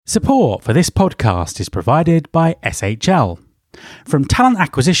Support for this podcast is provided by SHL. From talent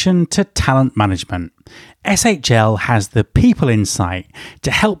acquisition to talent management, SHL has the people insight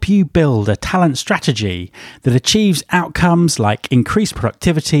to help you build a talent strategy that achieves outcomes like increased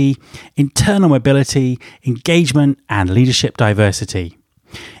productivity, internal mobility, engagement, and leadership diversity.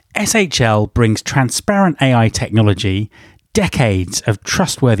 SHL brings transparent AI technology, decades of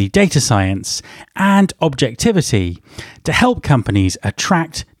trustworthy data science, and objectivity to help companies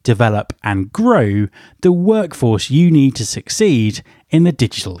attract, develop, and grow the workforce you need to succeed in the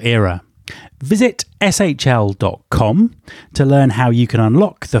digital era. Visit shl.com to learn how you can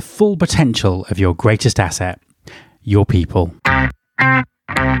unlock the full potential of your greatest asset, your people.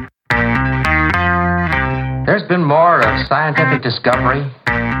 There's been more of scientific discovery,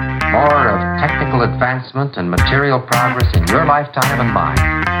 more of technical advancement and material progress in your lifetime and mine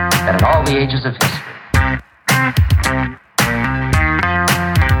than in all the ages of history.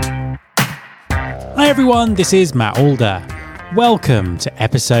 Hi everyone, this is Matt Alder. Welcome to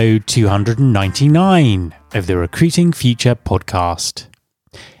episode 299 of the Recruiting Future podcast.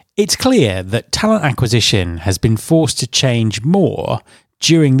 It's clear that talent acquisition has been forced to change more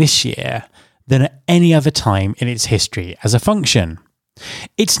during this year than at any other time in its history as a function.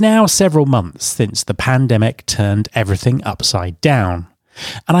 It's now several months since the pandemic turned everything upside down,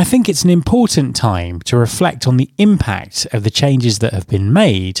 and I think it's an important time to reflect on the impact of the changes that have been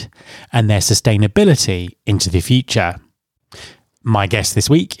made and their sustainability into the future. My guest this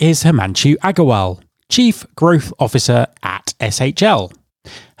week is Himanshu Agarwal, Chief Growth Officer at SHL.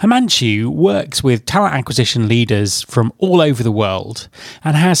 Himanshu works with talent acquisition leaders from all over the world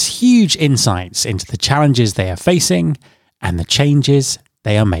and has huge insights into the challenges they are facing and the changes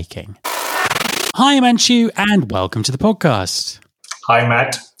they are making. Hi Himanshu, and welcome to the podcast. Hi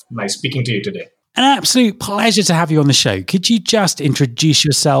Matt, nice speaking to you today. An absolute pleasure to have you on the show. Could you just introduce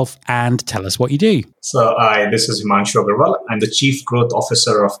yourself and tell us what you do? So this is Himanshu Agarwal. I'm the Chief Growth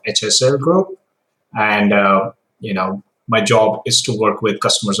Officer of HSL Group. And, my job is to work with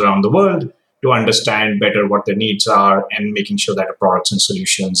customers around the world to understand better what their needs are and making sure that our products and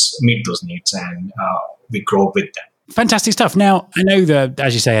solutions meet those needs and we grow with them. Fantastic stuff. Now, I know that,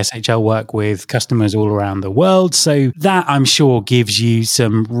 as you say, SHL work with customers all around the world. So that, I'm sure, gives you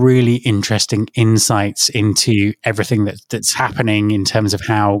some really interesting insights into everything that's happening in terms of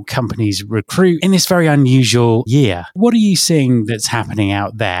how companies recruit in this very unusual year. What are you seeing that's happening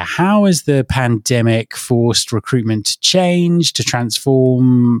out there? How has the pandemic forced recruitment to change, to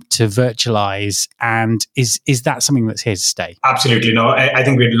transform, to virtualize? And is that something that's here to stay? Absolutely. No, I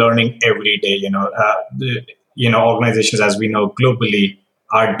think we're learning every day, organizations, as we know, globally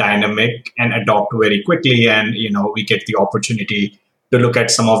are dynamic and adopt very quickly. And, we get the opportunity to look at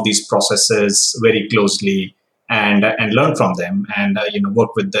some of these processes very closely and learn from them and,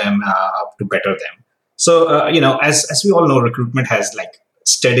 work with them to better them. So, as we all know, recruitment has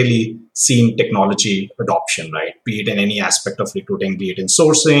steadily seen technology adoption, right? Be it in any aspect of recruiting, be it in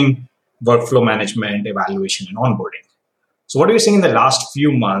sourcing, workflow management, evaluation, and onboarding. So what we're seeing in the last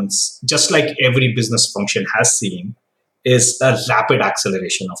few months, just like every business function has seen, is a rapid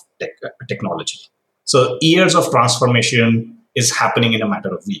acceleration of technology. So years of transformation is happening in a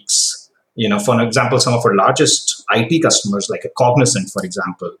matter of weeks. For example, some of our largest IT customers, like a Cognizant, for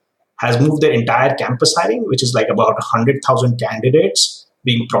example, has moved their entire campus hiring, which is about 100,000 candidates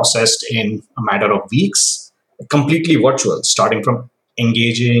being processed in a matter of weeks, completely virtual, starting from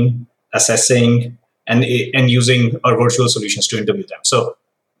engaging, assessing, and using our virtual solutions to interview them. So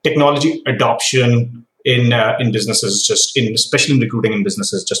technology adoption in businesses, especially in recruiting in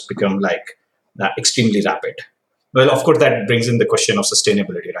businesses, just become extremely rapid. Well, of course, that brings in the question of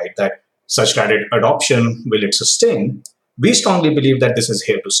sustainability, right? That such rapid adoption, will it sustain? We strongly believe that this is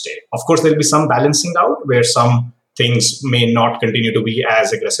here to stay. Of course, there'll be some balancing out where some things may not continue to be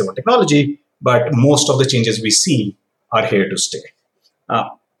as aggressive on technology, but most of the changes we see are here to stay.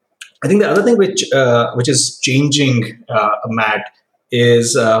 I think the other thing which is changing, Matt,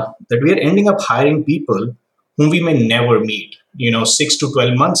 is that we are ending up hiring people whom we may never meet. 6 to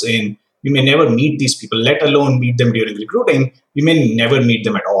 12 months in, we may never meet these people, let alone meet them during recruiting. We may never meet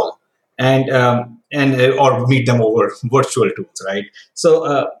them at all, or meet them over virtual tools, right?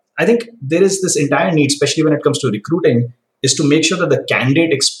 So I think there is this entire need, especially when it comes to recruiting, is to make sure that the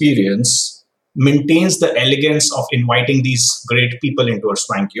candidate experience maintains the elegance of inviting these great people into our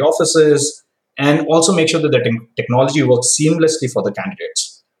swanky offices, and also make sure that the technology works seamlessly for the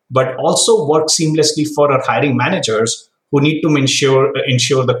candidates, but also works seamlessly for our hiring managers who need to ensure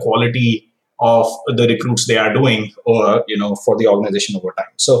the quality of the recruits they are doing, or for the organization over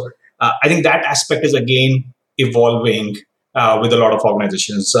time. So I think that aspect is again evolving with a lot of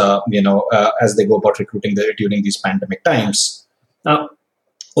organizations, as they go about recruiting during these pandemic times. Now,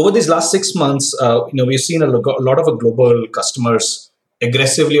 over these last 6 months, we've seen a lot of global customers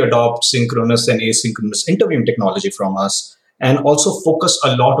aggressively adopt synchronous and asynchronous interviewing technology from us, and also focus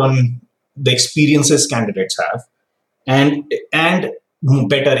a lot on the experiences candidates have, and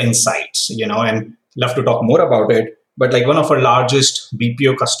better insights. And love to talk more about it. But like one of our largest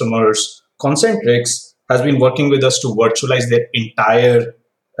BPO customers, Concentrix, has been working with us to virtualize their entire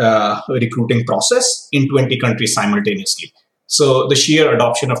recruiting process in 20 countries simultaneously. So the sheer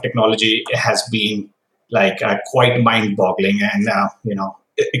adoption of technology has been like quite mind-boggling, and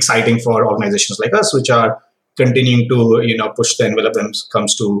exciting for organizations like us, which are continuing to push the envelope when it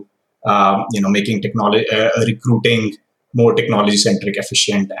comes to making technology recruiting more technology-centric,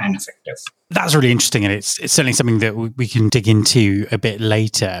 efficient, and effective. That's really interesting, and it's certainly something that we can dig into a bit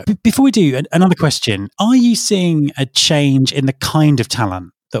later. Before we do, another question. Are you seeing a change in the kind of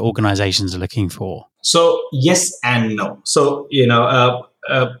talent that organizations are looking for? So yes and no. So,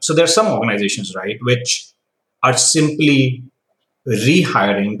 so there are some organizations, right, which are simply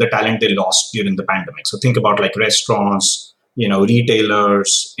rehiring the talent they lost during the pandemic. So think about like restaurants,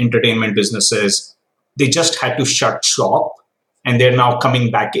 retailers, entertainment businesses. They just had to shut shop, and they're now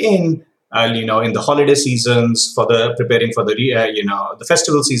coming back in the holiday seasons for preparing for the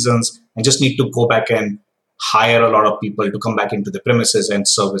festival seasons, and just need to go back and hire a lot of people to come back into the premises and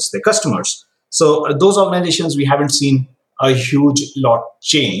service their customers. So those organizations, we haven't seen a huge lot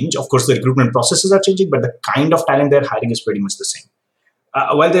change. Of course, the recruitment processes are changing, but the kind of talent they're hiring is pretty much the same.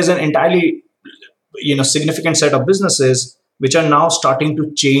 While there's an entirely significant set of businesses which are now starting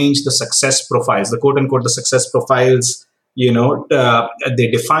to change the success profiles, the quote unquote the success profiles, they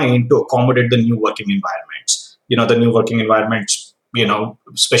define to accommodate the new working environments. The new working environments,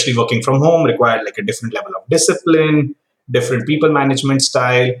 especially working from home, require like a different level of discipline, different people management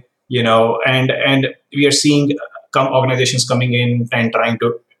style, and we are seeing organizations coming in and trying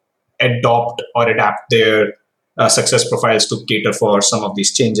to adopt or adapt their success profiles to cater for some of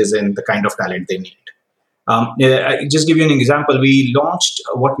these changes in the kind of talent they need. I just give you an example. We launched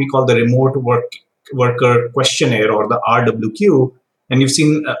what we call the remote worker questionnaire, or the RWQ, and we've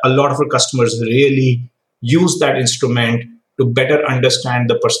seen a lot of our customers really use that instrument to better understand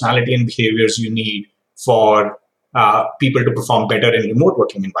the personality and behaviors you need for people to perform better in remote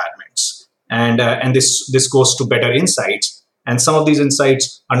working environments. And this goes to better insights. And some of these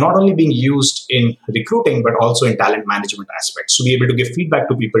insights are not only being used in recruiting, but also in talent management aspects. To be able to give feedback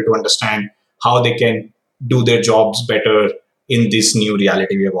to people to understand how they can do their jobs better in this new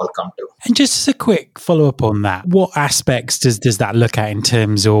reality we have all come to. And just as a quick follow-up on that, what aspects does that look at in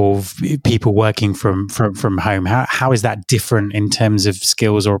terms of people working from home? How is that different in terms of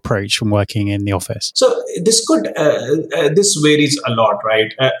skills or approach from working in the office? So this varies a lot,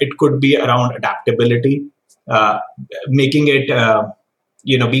 right? It could be around adaptability, making it,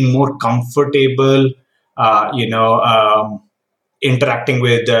 being more comfortable, interacting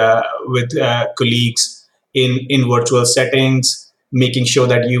with colleagues in virtual settings, making sure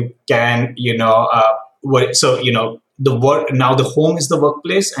that you can, the work now, the home is the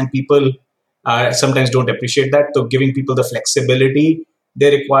workplace, and people sometimes don't appreciate that. So giving people the flexibility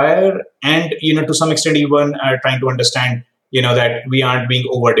they require, and to some extent even trying to understand that we aren't being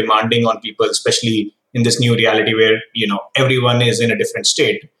over demanding on people, especially in this new reality where everyone is in a different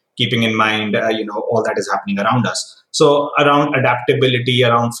state, keeping in mind all that is happening around us. So around adaptability,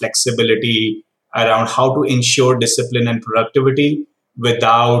 around flexibility, around how to ensure discipline and productivity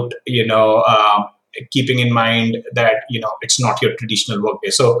without keeping in mind that it's not your traditional workday.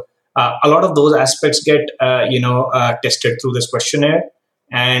 So a lot of those aspects get tested through this questionnaire,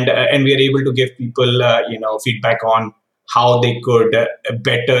 and we are able to give people feedback on how they could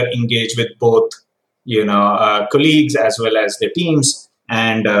better engage with both colleagues as well as their teams,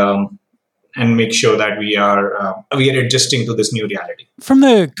 and make sure that we are adjusting to this new reality. From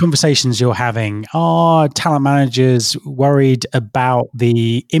the conversations you're having, are talent managers worried about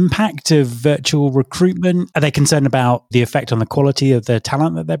the impact of virtual recruitment? Are they concerned about the effect on the quality of the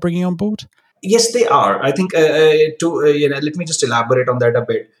talent that they're bringing on board? Yes, they are. I think let me just elaborate on that a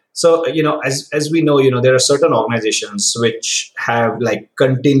bit. So as we know, there are certain organizations which have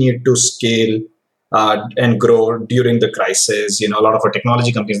continued to scale and grow during the crisis. A lot of our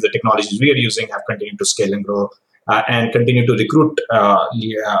technology companies, the technologies we are using, have continued to scale and grow and continue to recruit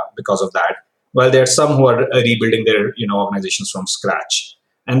because of that. While there are some who are rebuilding their organizations from scratch,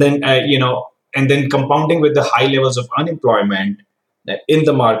 and then compounding with the high levels of unemployment in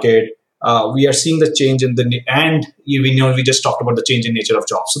the market, we are seeing the change we just talked about the change in nature of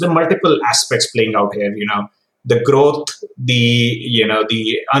jobs. So there are multiple aspects playing out here. the growth,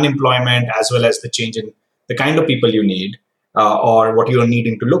 the unemployment, as well as the change in the kind of people you need, or what you are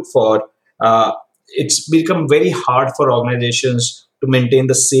needing to look for, it's become very hard for organizations to maintain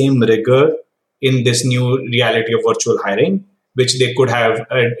the same rigor in this new reality of virtual hiring, which they could have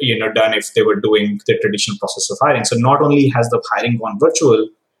done if they were doing the traditional process of hiring. So not only has the hiring gone virtual,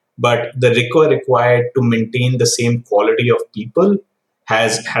 but the rigor required to maintain the same quality of people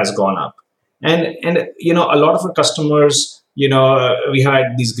has gone up. And a lot of our customers, we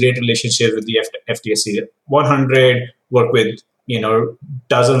had these great relationships with the FTSE 100, work with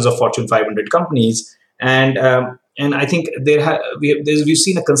dozens of Fortune 500 companies, and I think we've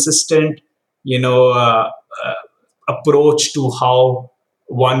seen a consistent approach to how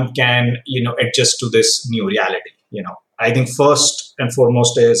one can adjust to this new reality. I think first and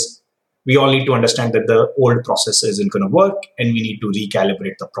foremost is we all need to understand that the old process isn't going to work, and we need to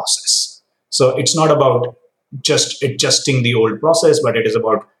recalibrate the process. So it's not about just adjusting the old process, but it is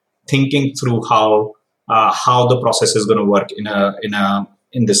about thinking through how the process is going to work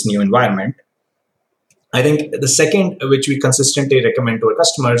in this new environment. I think the second, which we consistently recommend to our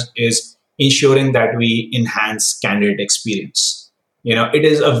customers, is ensuring that we enhance candidate experience. It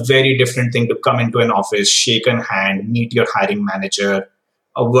is a very different thing to come into an office, shake a hand, meet your hiring manager,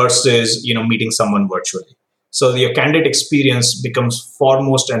 versus meeting someone virtually. So your candidate experience becomes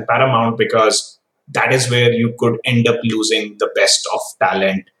foremost and paramount, because that is where you could end up losing the best of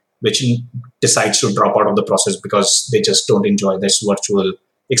talent, which decides to drop out of the process because they just don't enjoy this virtual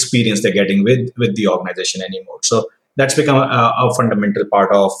experience they're getting with the organization anymore. So that's become a fundamental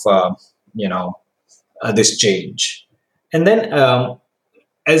part of this change. And then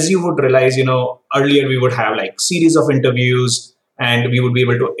as you would realize, earlier we would have like series of interviews, and we would be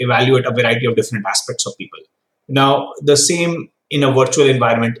able to evaluate a variety of different aspects of people. Now, the same in a virtual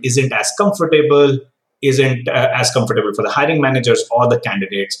environment isn't as comfortable for the hiring managers or the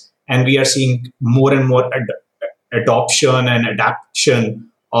candidates. And we are seeing more and more adoption and adaptation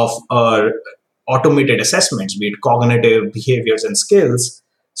of our automated assessments, be it cognitive, behaviors, and skills,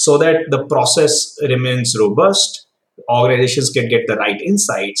 so that the process remains robust. Organizations can get the right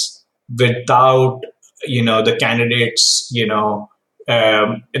insights without the candidates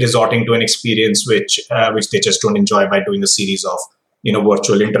resorting to an experience which they just don't enjoy by doing a series of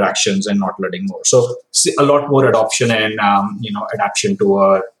virtual interactions and not learning more. So a lot more adoption and adaptation to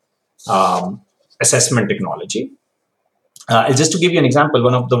our assessment technology. Just to give you an example,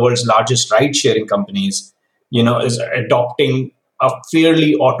 one of the world's largest ride-sharing companies, is adopting a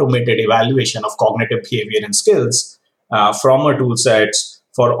fairly automated evaluation of cognitive behavior and skills from our tool sets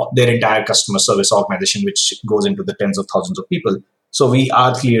for their entire customer service organization, which goes into the tens of thousands of people. So we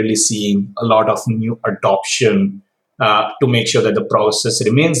are clearly seeing a lot of new adoption to make sure that the process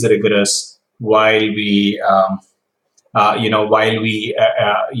remains rigorous while we operate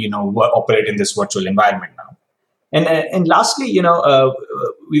in this virtual environment now. And lastly,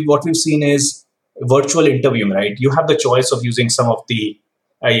 what we've seen is virtual interviewing, right? You have the choice of using some of the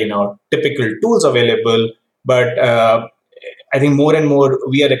typical tools available, but I think more and more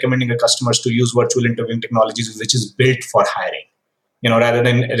we are recommending our customers to use virtual interviewing technologies, which is built for hiring. Rather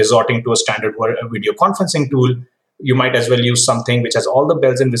than resorting to a standard video conferencing tool, you might as well use something which has all the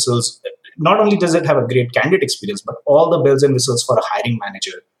bells and whistles. Not only does it have a great candidate experience, but all the bells and whistles for a hiring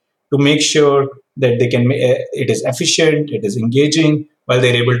manager to make sure that it is efficient, it is engaging, while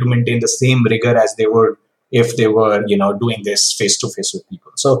they're able to maintain the same rigor as they would if they were, doing this face to face with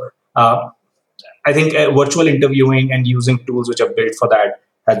people. So I think virtual interviewing and using tools which are built for that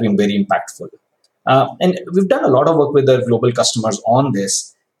has been very impactful. And we've done a lot of work with the global customers on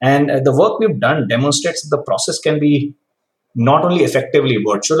this. And the work we've done demonstrates that the process can be not only effectively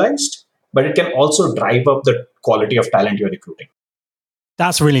virtualized, but it can also drive up the quality of talent you're recruiting.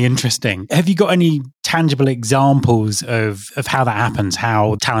 That's really interesting. Have you got any tangible examples of how that happens,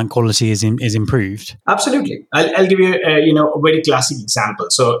 how talent quality is improved? Absolutely. I'll give you a very classic example.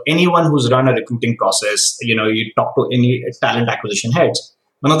 So anyone who's run a recruiting process, you talk to any talent acquisition heads,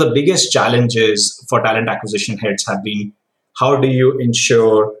 one of the biggest challenges for talent acquisition heads have been, how do you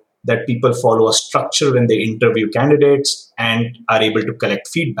ensure that people follow a structure when they interview candidates and are able to collect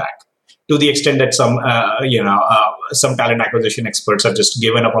feedback? To the extent that some talent acquisition experts have just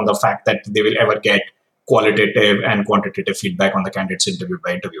given up on the fact that they will ever get qualitative and quantitative feedback on the candidates interviewed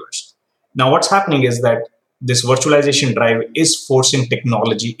by interviewers. Now, what's happening is that this virtualization drive is forcing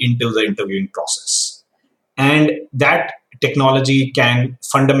technology into the interviewing process. And that technology can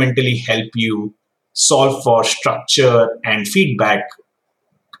fundamentally help you solve for structure and feedback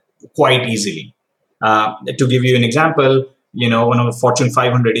quite easily. To give you an example, one of the Fortune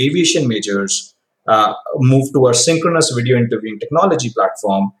 500 aviation majors, move to a synchronous video interviewing technology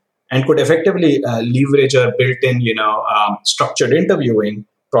platform and could effectively leverage a built-in, structured interviewing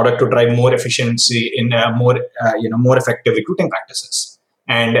product to drive more efficiency in more effective recruiting practices.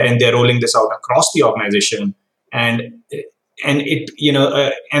 And they're rolling this out across the organization. And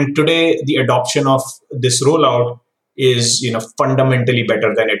today the adoption of this rollout is fundamentally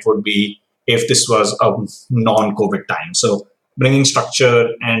better than it would be if this was a non-COVID time. So bringing structure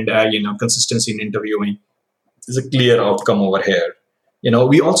and consistency in interviewing is a clear outcome over here.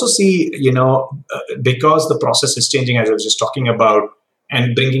 We also see because the process is changing, as I was just talking about,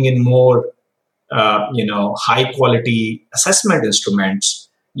 and bringing in more high quality assessment instruments.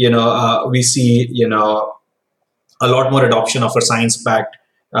 We see a lot more adoption of a science-backed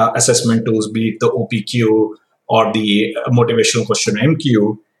assessment tools, be it the OPQ or the motivational question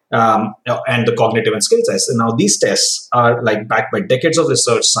MQ, and the cognitive and skill tests. And now these tests are backed by decades of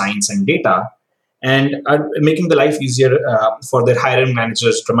research, science, and data, and are making the life easier for their hiring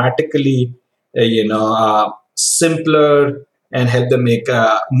managers, dramatically, simpler, and help them make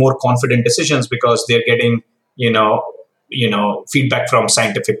more confident decisions because they're getting, feedback from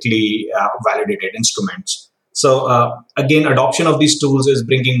scientifically validated instruments. So again, adoption of these tools is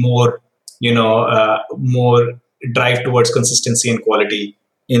bringing more drive towards consistency and quality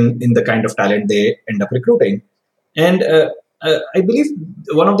in the kind of talent they end up recruiting. And I believe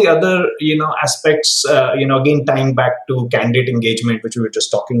one of the other aspects, again tying back to candidate engagement, which we were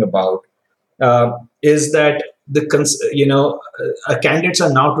just talking about, is that candidates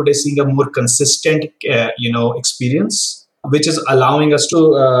are now today seeing a more consistent experience, which is allowing us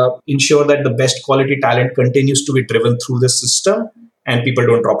to ensure that the best quality talent continues to be driven through the system and people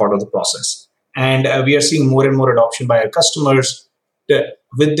don't drop out of the process. And we are seeing more and more adoption by our customers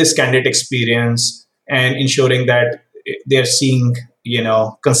with this candidate experience and ensuring that they're seeing,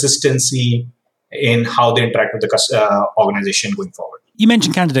 consistency in how they interact with the organization going forward. You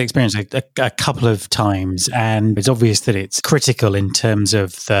mentioned candidate experience a couple of times, and it's obvious that it's critical in terms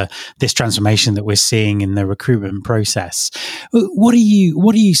of this transformation that we're seeing in the recruitment process. What are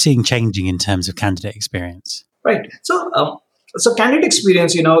you seeing changing in terms of candidate experience? Right. So candidate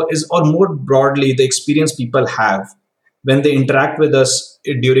experience, is, or more broadly, the experience people have when they interact with us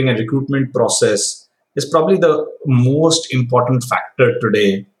during a recruitment process is probably the most important factor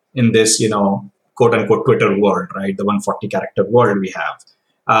today in this, quote unquote Twitter world, right? The 140 character world we have.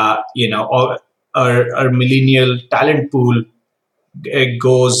 Our millennial talent pool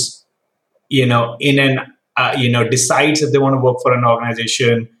goes, in and, decides if they want to work for an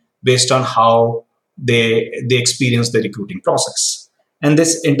organization based on how they experience the recruiting process. And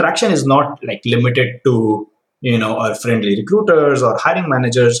this interaction is not limited to, our friendly recruiters or hiring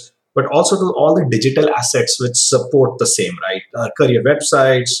managers, but also to all the digital assets which support the same, right? Our career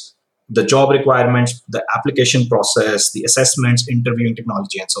websites, the job requirements, the application process, the assessments, interviewing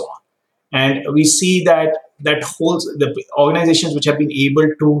technology, and so on. And we see that the organizations which have been able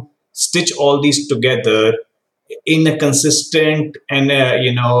to stitch all these together in a consistent and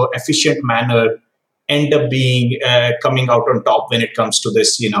efficient manner end up being coming out on top when it comes to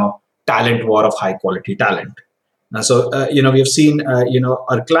this talent war of high quality talent. So we have seen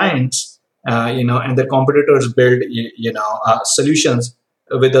our clients and their competitors build solutions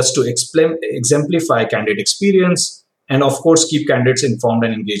with us to exemplify candidate experience, and of course keep candidates informed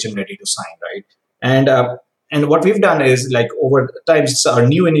and engaged and ready to sign, right? And what we've done is over time, it's our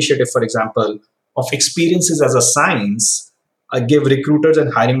new initiative, for example, of experiences as a science, give recruiters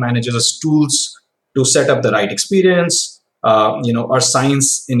and hiring managers tools to set up the right experience. Our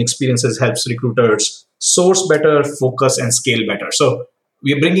science in experiences helps recruiters source better, focus, and scale better. So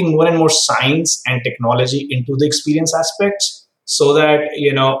we're bringing more and more science and technology into the experience aspects, so that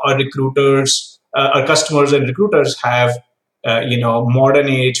our recruiters, our customers and recruiters have modern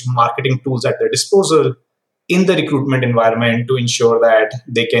age marketing tools at their disposal in the recruitment environment to ensure that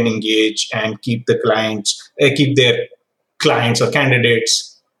they can engage and keep their clients or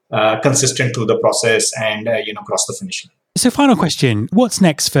candidates consistent through the process and cross the finish line. So final question, what's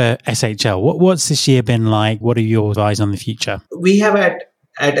next for SHL? What's this year been like? What are your eyes on the future? We have at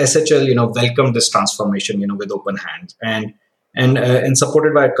SHL, welcomed this transformation, with open hands and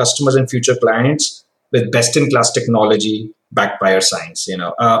supported by our customers and future clients with best-in-class technology backed by our science.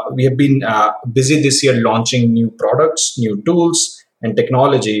 We have been busy this year launching new products, new tools, and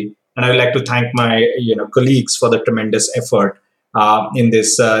technology. And I would like to thank my colleagues for the tremendous effort in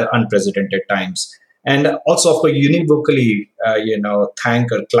this unprecedented times. And also, of course, univocally,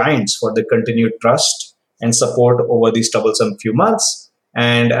 thank our clients for the continued trust and support over these troublesome few months.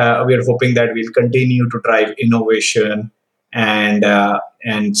 And we are hoping that we'll continue to drive innovation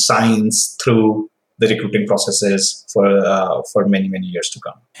and science through the recruiting processes for many, many years to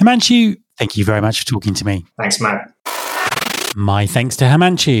come. Himanshu, thank you very much for talking to me. Thanks, Matt. My thanks to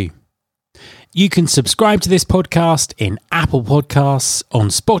Himanshu. You can subscribe to this podcast in Apple Podcasts, on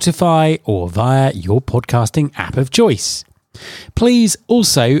Spotify, or via your podcasting app of choice. Please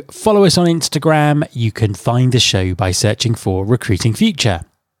also follow us on Instagram. You can find the show by searching for Recruiting Future.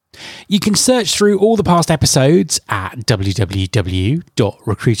 You can search through all the past episodes at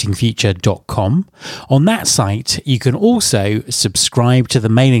www.recruitingfuture.com. On that site, you can also subscribe to the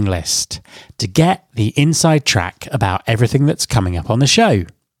mailing list to get the inside track about everything that's coming up on the show.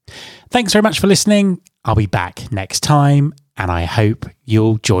 Thanks very much for listening. I'll be back next time, and I hope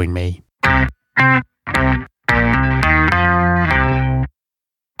you'll join me.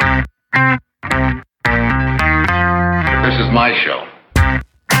 This is my show.